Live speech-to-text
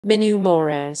Minoo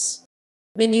Mohraz.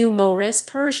 Minoo Mohraz,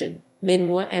 Persian, Minoo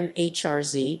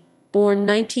Mohraz, born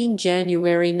 19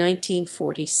 January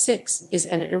 1946, is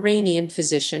an Iranian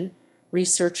physician,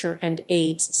 researcher, and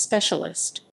AIDS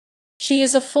specialist. She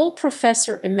is a full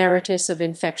professor emeritus of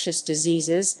infectious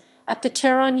diseases at the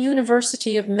Tehran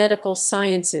University of Medical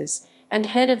Sciences and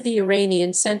head of the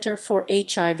Iranian Centre for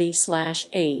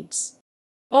HIV/AIDS.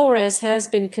 Mohraz has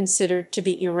been considered to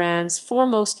be Iran's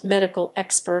foremost medical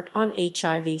expert on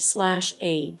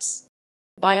HIV/AIDS.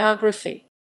 Biography.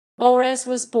 Mohraz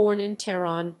was born in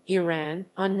Tehran, Iran,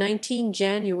 on 19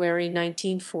 January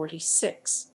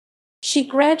 1946. She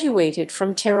graduated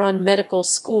from Tehran Medical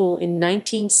School in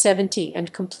 1970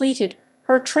 and completed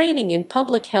her training in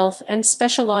public health and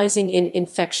specializing in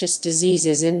infectious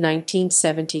diseases in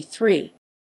 1973.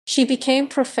 She became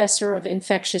professor of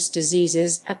infectious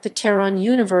diseases at the Tehran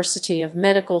University of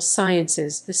Medical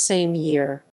Sciences the same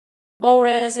year.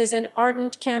 Mohraz is an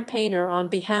ardent campaigner on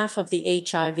behalf of the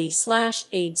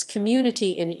HIV/AIDS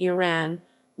community in Iran,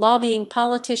 lobbying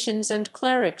politicians and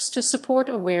clerics to support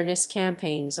awareness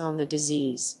campaigns on the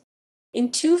disease.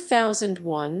 In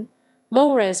 2001,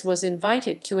 Mohraz was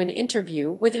invited to an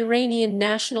interview with Iranian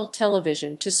national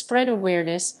television to spread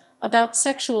awareness about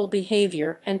sexual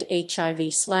behavior and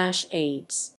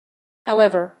HIV/AIDS.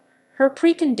 However, her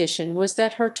precondition was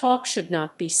that her talk should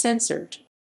not be censored.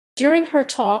 During her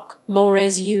talk,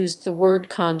 Mohraz used the word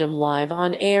condom live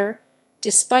on air,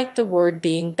 despite the word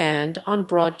being banned on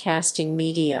broadcasting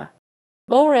media.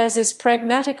 Mohraz's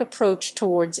pragmatic approach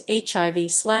towards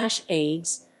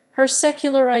HIV/AIDS, her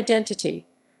secular identity,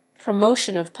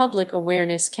 promotion of public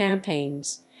awareness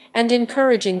campaigns, and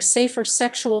encouraging safer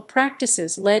sexual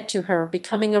practices led to her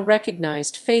becoming a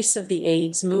recognized face of the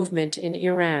AIDS movement in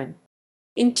Iran.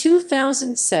 In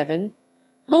 2007,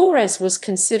 Mohraz was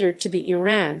considered to be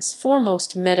Iran's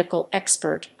foremost medical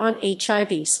expert on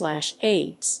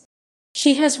HIV/AIDS.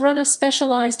 She has run a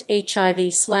specialized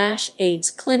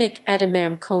HIV/AIDS clinic at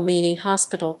Imam Khomeini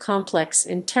Hospital Complex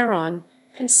in Tehran,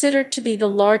 considered to be the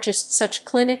largest such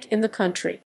clinic in the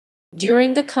country.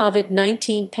 During the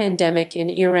COVID-19 pandemic in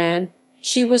Iran,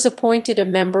 she was appointed a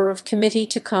member of Committee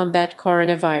to Combat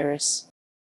Coronavirus.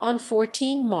 On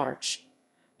 14 March,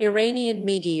 Iranian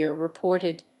media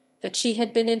reported that she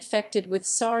had been infected with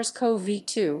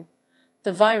SARS-CoV-2,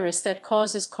 the virus that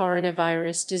causes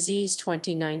coronavirus disease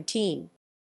 2019.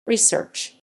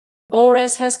 Research.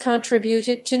 Mohraz has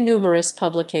contributed to numerous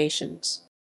publications.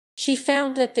 She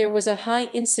found that there was a high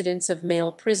incidence of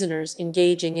male prisoners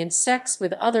engaging in sex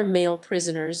with other male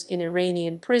prisoners in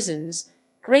Iranian prisons,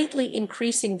 greatly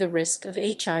increasing the risk of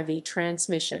HIV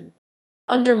transmission.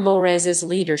 Under Mohraz's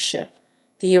leadership,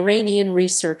 the Iranian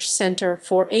Research Centre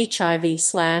for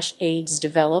HIV/AIDS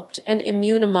developed an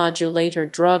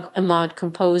immunomodulator drug Amad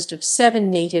composed of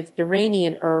 7 native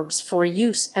Iranian herbs for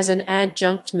use as an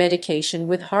adjunct medication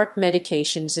with heart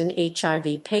medications in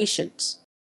HIV patients.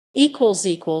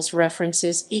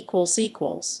 References